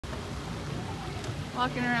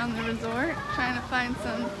Walking around the resort, trying to find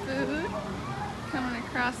some food. Coming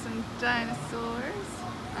across some dinosaurs.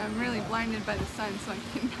 I'm really blinded by the sun, so I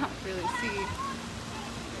cannot really see.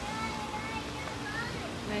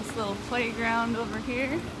 Nice little playground over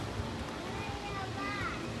here.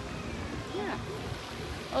 Yeah.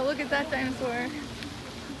 Oh, look at that dinosaur.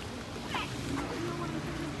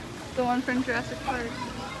 The one from Jurassic Park.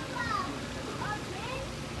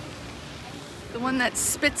 The one that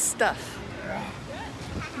spits stuff.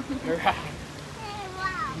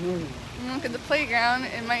 Look at the playground.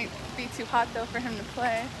 It might be too hot though for him to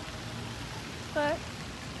play. But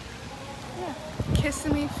yeah,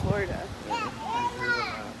 Kissimmee, Florida.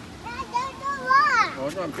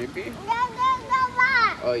 Hold on, baby.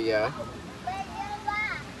 Oh yeah.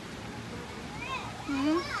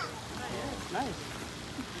 Mm-hmm. Nice.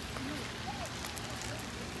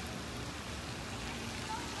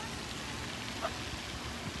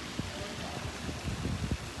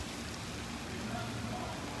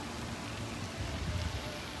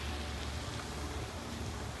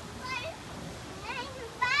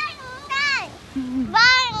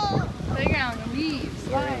 Playground, leaves,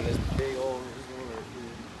 This big old resort.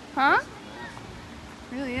 huh?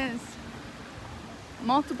 Really is.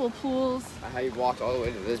 Multiple pools. I walked all the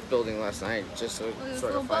way to this building last night just to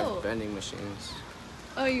sort of find boat. vending machines.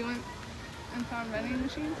 Oh, you went and found vending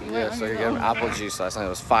machines? Yeah, so you get apple juice last night. It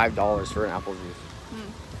was $5 for an apple juice.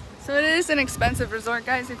 So it is an expensive resort,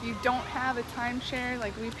 guys. If you don't have a timeshare,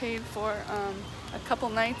 like we paid for a couple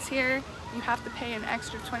nights here, you have to pay an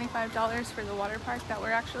extra $25 for the water park that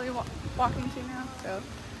we're actually walking to now. So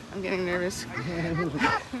I'm getting nervous.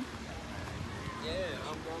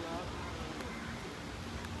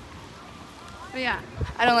 But yeah,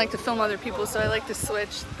 I don't like to film other people, so I like to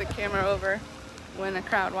switch the camera over when a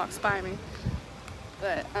crowd walks by me.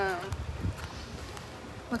 But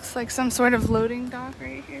looks like some sort of loading dock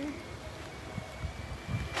right here.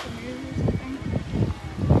 Really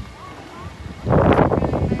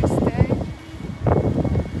nice day.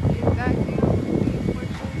 Exactly.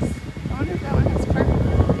 I wonder if that one has parking.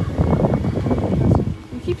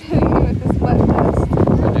 You keep hitting me with this butt vest.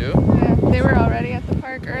 I do? Yeah, they were already at the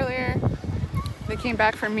park earlier. They came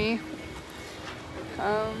back for me.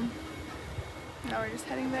 Now we're just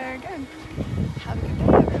heading there again. Have a good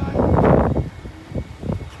day, everyone.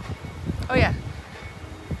 Oh yeah,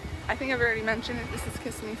 I think I've already mentioned it. This is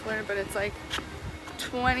Kissimmee, Florida, but it's like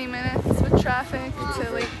 20 minutes with traffic to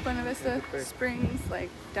Lake Buena Vista Springs, like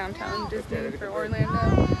downtown Disney for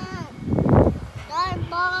Orlando.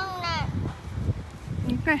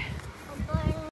 Okay.